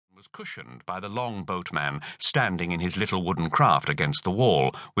was cushioned by the long boatman standing in his little wooden craft against the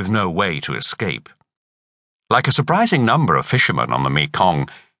wall, with no way to escape. Like a surprising number of fishermen on the Mekong,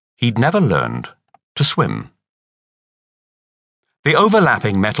 he'd never learned to swim. The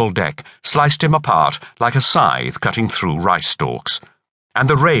overlapping metal deck sliced him apart like a scythe cutting through rice stalks, and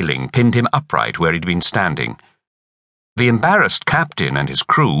the railing pinned him upright where he'd been standing. The embarrassed captain and his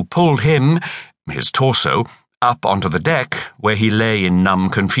crew pulled him, his torso, up onto the deck, where he lay in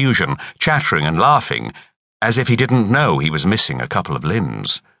numb confusion, chattering and laughing, as if he didn't know he was missing a couple of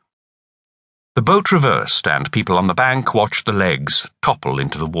limbs. The boat reversed, and people on the bank watched the legs topple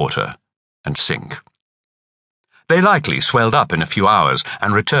into the water and sink. They likely swelled up in a few hours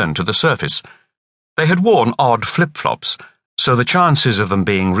and returned to the surface. They had worn odd flip-flops, so the chances of them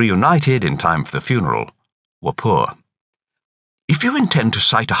being reunited in time for the funeral were poor. "If you intend to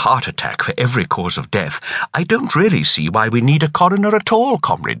cite a heart attack for every cause of death, I don't really see why we need a coroner at all,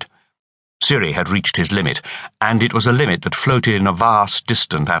 comrade." Siri had reached his limit, and it was a limit that floated in a vast,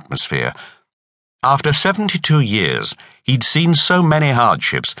 distant atmosphere. After 72 years, he'd seen so many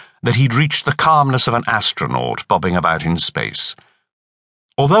hardships that he'd reached the calmness of an astronaut bobbing about in space.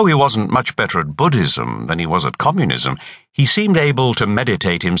 Although he wasn't much better at Buddhism than he was at communism, he seemed able to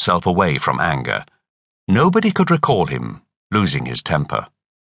meditate himself away from anger. Nobody could recall him losing his temper.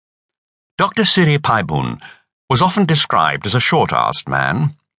 Dr. Siri Paibun was often described as a short-arsed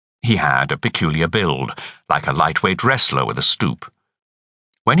man. He had a peculiar build, like a lightweight wrestler with a stoop.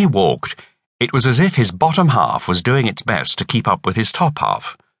 When he walked, it was as if his bottom half was doing its best to keep up with his top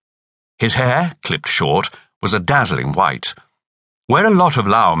half. His hair, clipped short, was a dazzling white. Where a lot of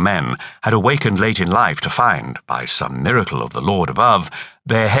Lao men had awakened late in life to find, by some miracle of the Lord above,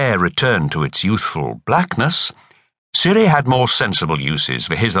 their hair returned to its youthful blackness, Siri had more sensible uses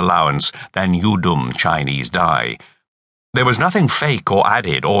for his allowance than Yudum Chinese dye. There was nothing fake or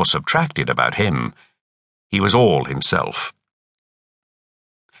added or subtracted about him. He was all himself.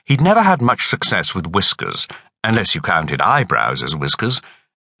 He'd never had much success with whiskers, unless you counted eyebrows as whiskers.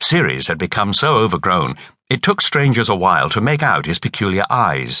 Siri's had become so overgrown, it took strangers a while to make out his peculiar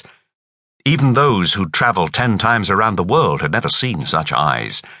eyes. Even those who'd travelled 10 times around the world had never seen such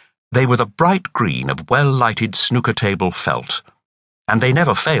eyes. They were the bright green of well-lighted snooker table felt, and they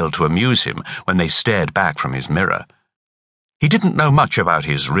never failed to amuse him when they stared back from his mirror. He didn't know much about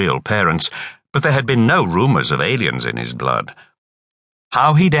his real parents, but there had been no rumours of aliens in his blood.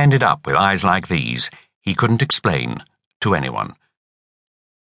 How he'd ended up with eyes like these, he couldn't explain to anyone.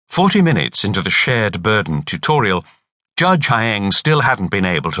 40 minutes into the shared burden tutorial, Judge Haeng still hadn't been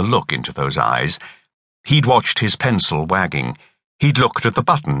able to look into those eyes. He'd watched his pencil wagging. He'd looked at the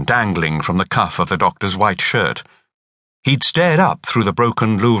button dangling from the cuff of the doctor's white shirt. He'd stared up through the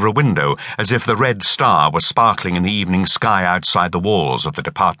broken Louvre window as if the red star was sparkling in the evening sky outside the walls of the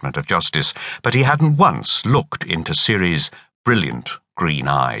Department of Justice, but he hadn't once looked into Siri's brilliant green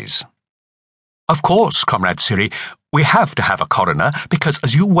eyes. "Of course, Comrade Siri, we have to have a coroner because,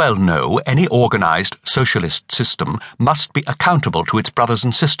 as you well know, any organised socialist system must be accountable to its brothers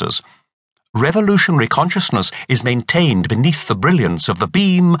and sisters. Revolutionary consciousness is maintained beneath the brilliance of the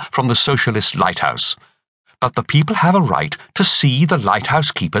beam from the socialist lighthouse. But the people have a right to see the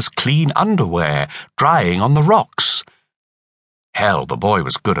lighthouse keeper's clean underwear drying on the rocks." Hell, the boy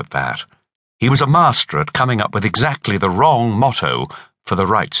was good at that. He was a master at coming up with exactly the wrong motto for the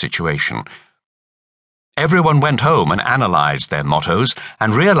right situation. Everyone went home and analysed their mottos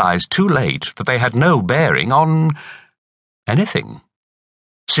and realised too late that they had no bearing on anything.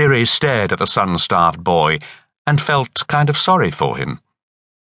 Siri stared at the sun-starved boy and felt kind of sorry for him.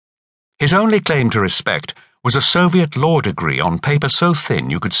 His only claim to respect was a Soviet law degree on paper so thin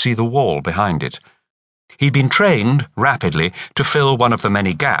you could see the wall behind it. He'd been trained, rapidly, to fill one of the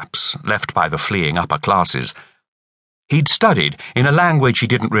many gaps left by the fleeing upper classes. He'd studied in a language he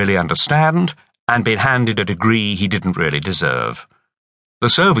didn't really understand and been handed a degree he didn't really deserve. The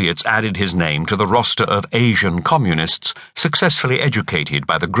Soviets added his name to the roster of Asian communists successfully educated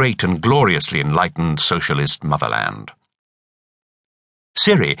by the great and gloriously enlightened socialist motherland.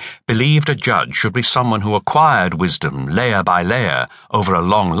 Siri believed a judge should be someone who acquired wisdom layer by layer over a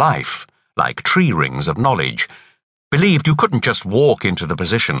long life, like tree rings of knowledge. Believed you couldn't just walk into the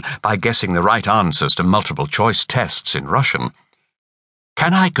position by guessing the right answers to multiple-choice tests in Russian.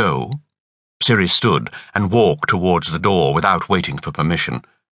 "Can I go?" Siri stood and walked towards the door without waiting for permission.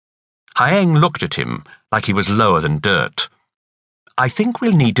 Haeng looked at him like he was lower than dirt. "I think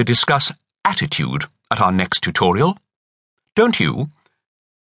we'll need to discuss attitude at our next tutorial. Don't you?"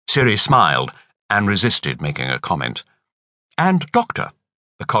 Siri smiled and resisted making a comment. "And, Doctor,"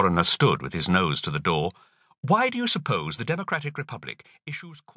 the coroner stood with his nose to the door, "why do you suppose the Democratic Republic issues